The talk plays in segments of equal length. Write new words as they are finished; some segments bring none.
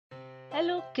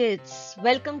Hello kids,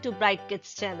 welcome to Bright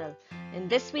Kidzz Channel. In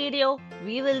this video,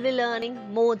 we will be learning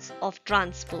modes of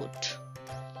transport.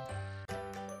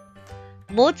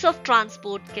 Modes of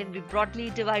transport can be broadly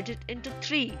divided into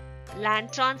three: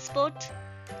 land transport,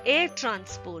 air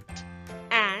transport,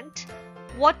 and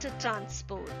water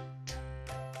transport.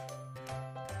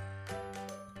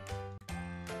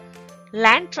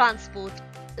 Land transport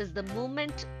is the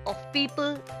movement of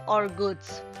people or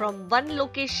goods from one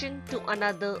location to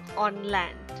another on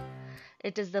land.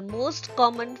 It is the most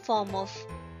common form of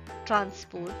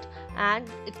transport and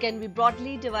it can be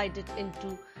broadly divided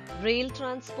into rail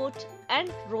transport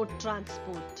and road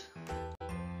transport.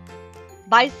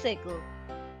 Bicycle.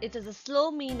 It is a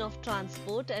slow mean of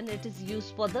transport and it is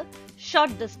used for the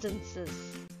short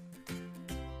distances.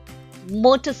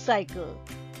 Motorcycle.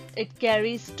 It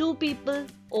carries two people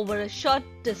over a short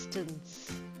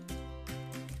distance.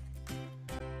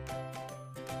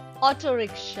 Auto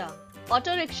rickshaw.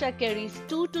 Auto rickshaw carries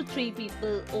 2 to 3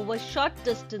 people over short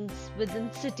distance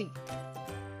within city.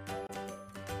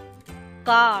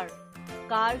 Car.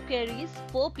 Car carries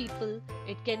 4 people.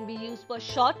 It can be used for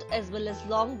short as well as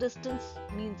long distance,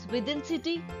 means within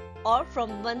city or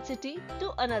from one city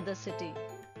to another city.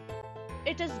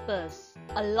 It is bus.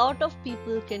 A lot of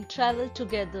people can travel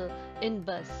together in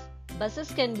bus.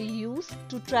 Buses can be used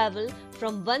to travel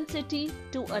from one city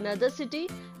to another city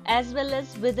as well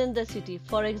as within the city,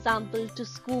 for example to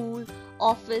school,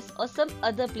 office or some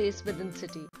other place within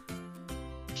city.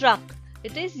 Truck.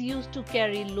 It is used to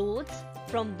carry loads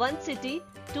from one city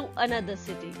to another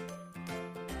city.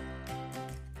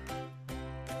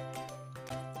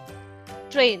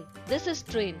 Train. This is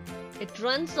train. It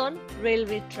runs on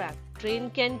railway track. Train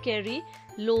can carry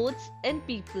loads and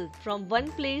people from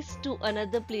one place to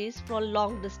another place for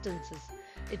long distances.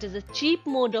 It is a cheap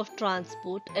mode of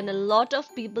transport and a lot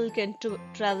of people can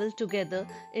travel together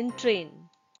in train.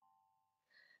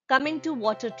 Coming to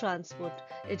water transport,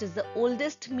 it is the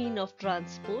oldest mean of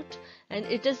transport and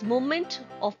it is movement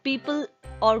of people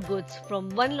or goods from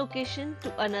one location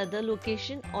to another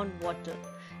location on water.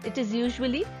 It is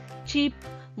usually cheap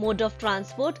mode of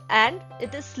transport and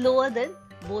it is slower than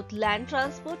both land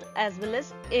transport as well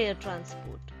as air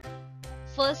transport.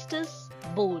 First is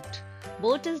boat.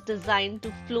 Boat is designed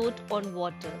to float on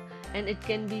water and it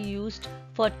can be used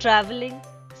for traveling,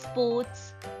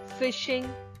 sports, fishing,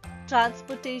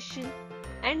 transportation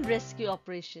and rescue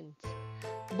operations.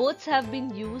 Boats have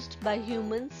been used by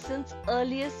humans since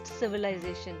earliest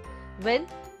civilization when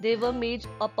they were made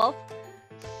up of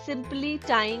simply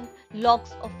tying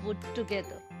logs of wood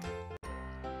together.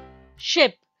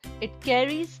 Ship. It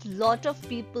carries lot of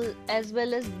people as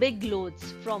well as big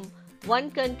loads from one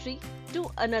country to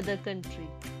another country.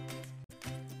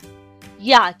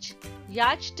 Yacht.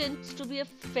 Yacht tends to be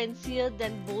fancier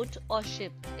than boat or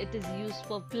ship. It is used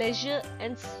for pleasure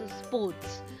and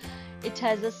sports. It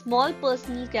has a small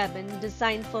personal cabin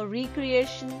designed for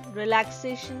recreation,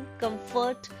 relaxation,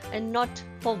 comfort and not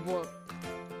for work.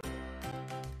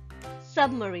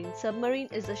 Submarine. Submarine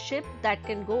is a ship that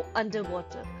can go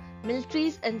underwater.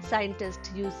 Militaries and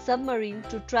scientists use submarine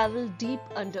to travel deep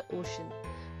under ocean.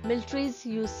 Militaries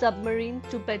use submarine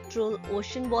to patrol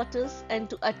ocean waters and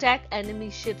to attack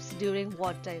enemy ships during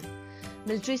wartime.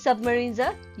 Military submarines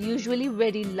are usually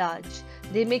very large.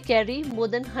 They may carry more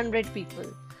than 100 people.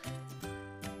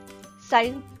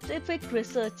 Scientific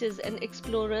researchers and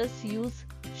explorers use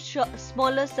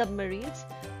smaller submarines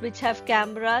which have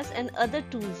cameras and other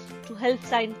tools to help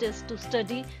scientists to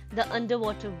study the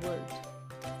underwater world.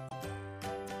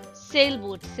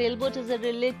 Sailboat. Sailboat is a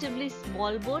relatively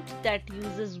small boat that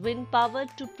uses wind power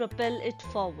to propel it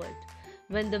forward.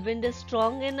 When the wind is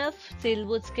strong enough,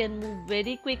 sailboats can move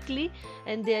very quickly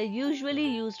and they are usually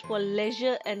used for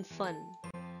leisure and fun.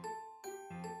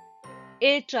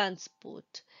 Air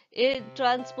transport. Air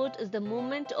transport is the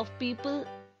movement of people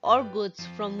or goods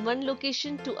from one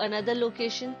location to another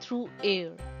location through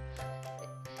air.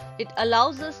 It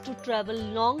allows us to travel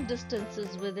long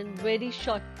distances within very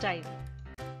short time.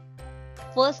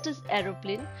 First is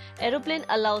aeroplane. Aeroplane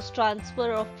allows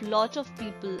transfer of lot of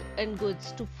people and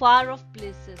goods to far off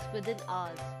places within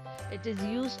hours. It is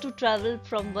used to travel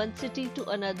from one city to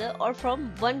another or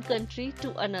from one country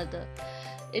to another.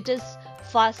 It is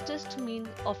fastest mean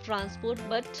of transport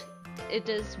but it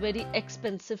is very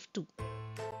expensive too.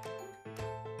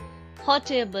 Hot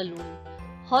air balloon.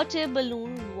 Hot air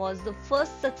balloon was the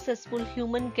first successful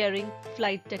human carrying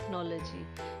flight technology.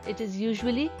 It is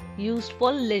usually used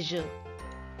for leisure.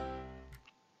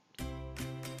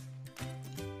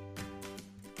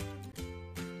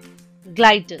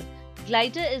 Glider.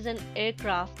 Glider is an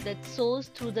aircraft that soars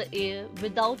through the air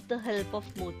without the help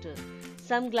of motor.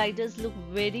 Some gliders look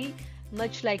very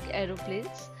much like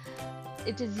aeroplanes.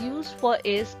 It is used for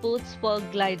air sports, for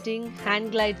gliding,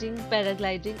 hang gliding,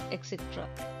 paragliding, etc.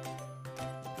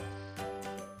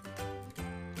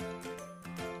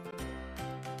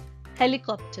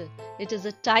 Helicopter. It is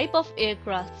a type of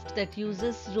aircraft that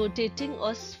uses rotating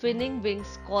or spinning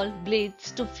wings called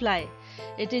blades to fly.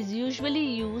 It is usually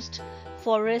used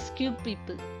for rescuing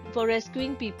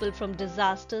people from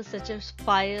disasters such as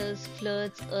fires,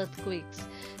 floods, earthquakes.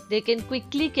 They can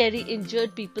quickly carry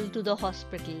injured people to the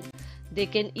hospital. They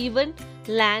can even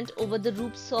land over the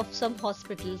roofs of some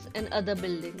hospitals and other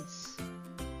buildings.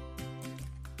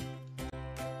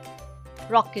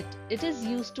 Rocket. It is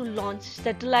used to launch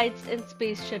satellites and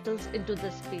space shuttles into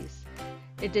the space.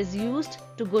 It is used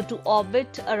to go to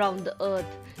orbit around the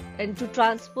Earth and to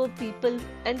transport people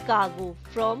and cargo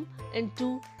from and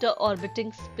to the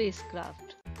orbiting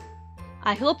spacecraft.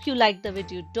 I hope you liked the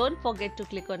video. Don't forget to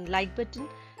click on like button,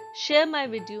 share my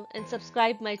video and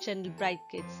subscribe my channel Bright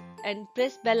Kidzz and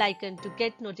press bell icon to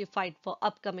get notified for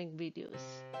upcoming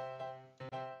videos.